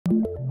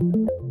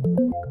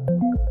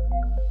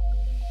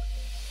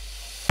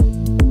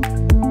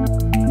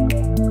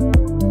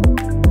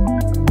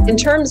In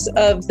terms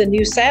of the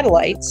new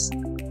satellites,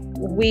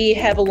 we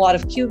have a lot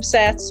of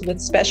CubeSats with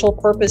special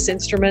purpose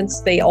instruments.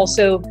 They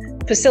also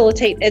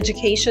facilitate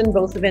education,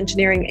 both of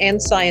engineering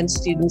and science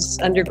students,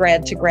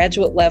 undergrad to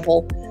graduate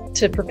level,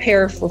 to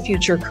prepare for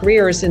future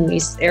careers in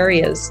these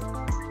areas.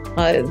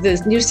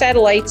 The new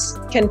satellites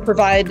can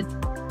provide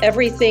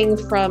everything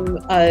from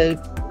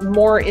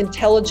more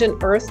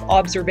intelligent Earth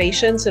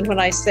observations. And when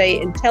I say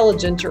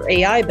intelligent or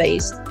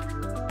AI-based,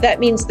 that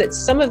means that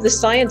some of the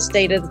science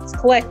data that's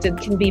collected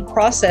can be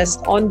processed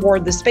on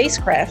board the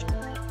spacecraft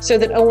so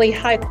that only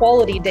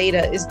high-quality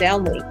data is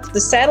downlinked. The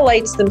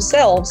satellites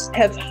themselves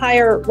have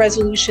higher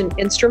resolution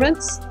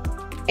instruments,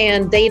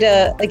 and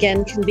data,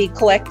 again, can be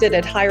collected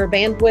at higher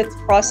bandwidth,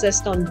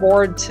 processed on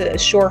board to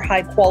assure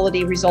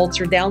high-quality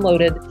results are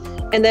downloaded.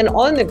 And then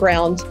on the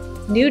ground,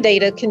 new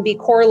data can be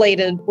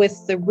correlated with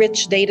the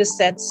rich data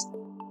sets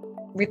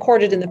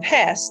recorded in the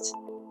past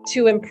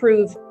to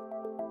improve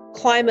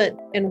climate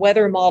and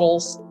weather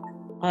models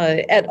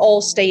at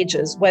all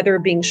stages, weather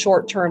being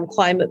short-term,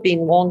 climate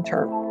being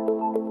long-term.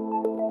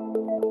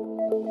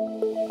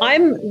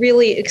 I'm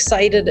really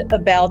excited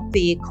about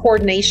the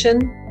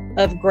coordination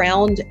of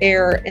ground,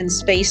 air, and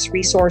space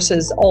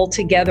resources all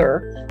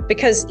together,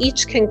 because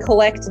each can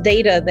collect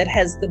data that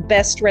has the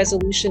best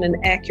resolution and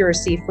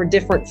accuracy for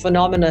different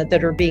phenomena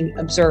that are being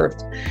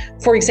observed.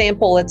 For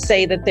example, let's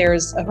say that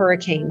there's a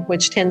hurricane,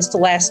 which tends to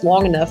last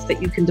long enough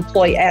that you can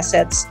deploy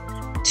assets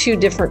to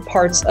different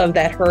parts of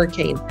that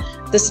hurricane.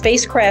 The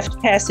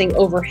spacecraft passing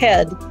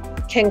overhead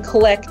can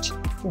collect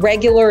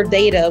regular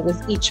data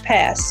with each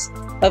pass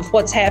of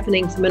what's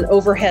happening from an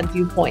overhead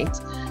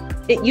viewpoint.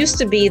 It used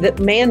to be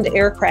that manned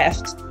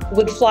aircraft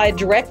would fly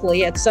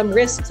directly at some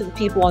risk to the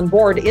people on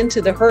board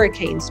into the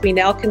hurricanes. We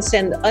now can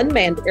send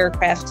unmanned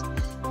aircraft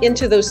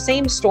into those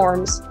same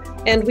storms,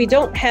 and we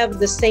don't have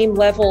the same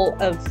level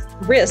of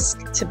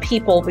risk to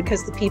people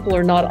because the people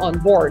are not on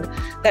board.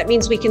 That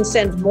means we can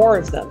send more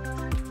of them.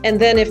 And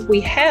then if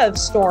we have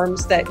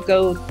storms that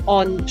go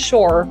on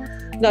shore,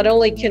 not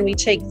only can we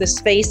take the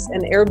space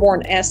and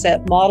airborne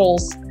asset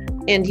models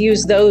and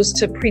use those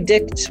to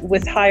predict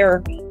with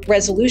higher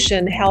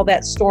resolution how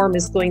that storm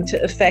is going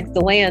to affect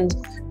the land,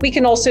 we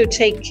can also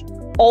take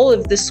all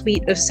of the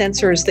suite of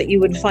sensors that you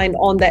would find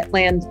on that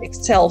land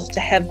itself to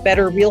have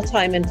better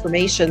real-time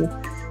information,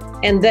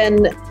 and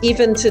then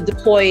even to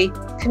deploy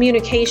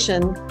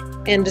communication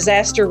and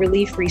disaster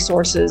relief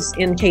resources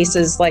in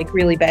cases like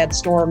really bad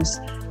storms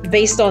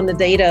based on the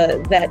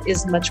data that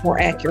is much more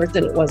accurate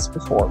than it was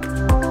before.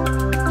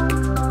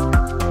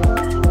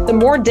 The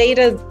more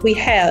data we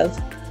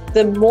have,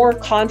 the more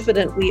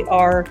confident we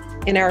are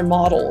in our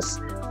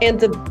models, and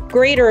the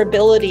greater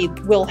ability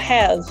we'll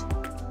have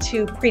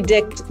to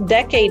predict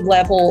decade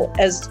level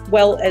as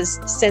well as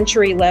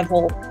century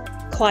level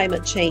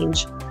climate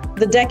change.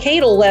 The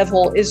decadal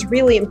level is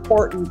really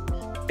important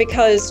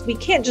because we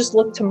can't just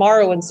look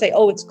tomorrow and say,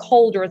 oh, it's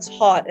cold or it's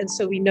hot, and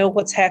so we know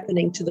what's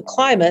happening to the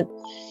climate.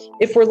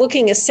 If we're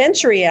looking a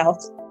century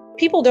out,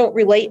 people don't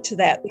relate to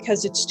that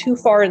because it's too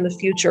far in the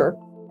future.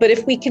 But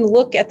if we can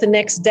look at the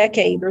next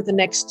decade or the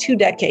next 2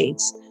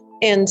 decades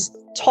and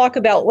talk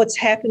about what's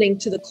happening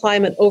to the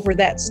climate over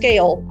that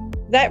scale,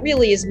 that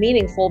really is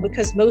meaningful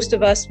because most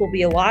of us will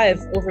be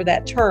alive over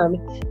that term,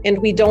 and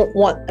we don't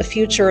want a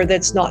future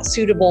that's not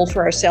suitable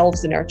for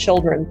ourselves and our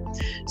children.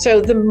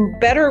 So the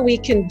better we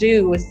can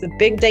do with the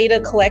big data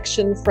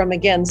collection from,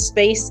 again,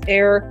 space,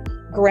 air,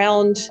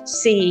 ground,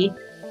 sea,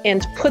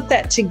 and put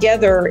that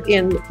together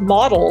in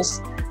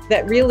models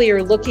that really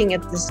are looking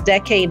at this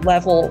decade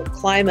level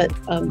climate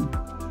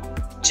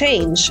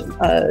change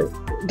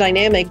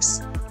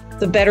dynamics,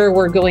 the better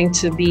we're going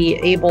to be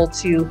able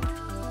to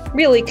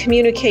really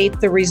communicate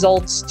the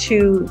results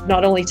to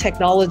not only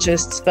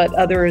technologists, but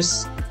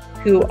others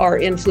who are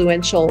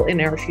influential in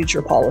our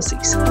future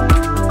policies.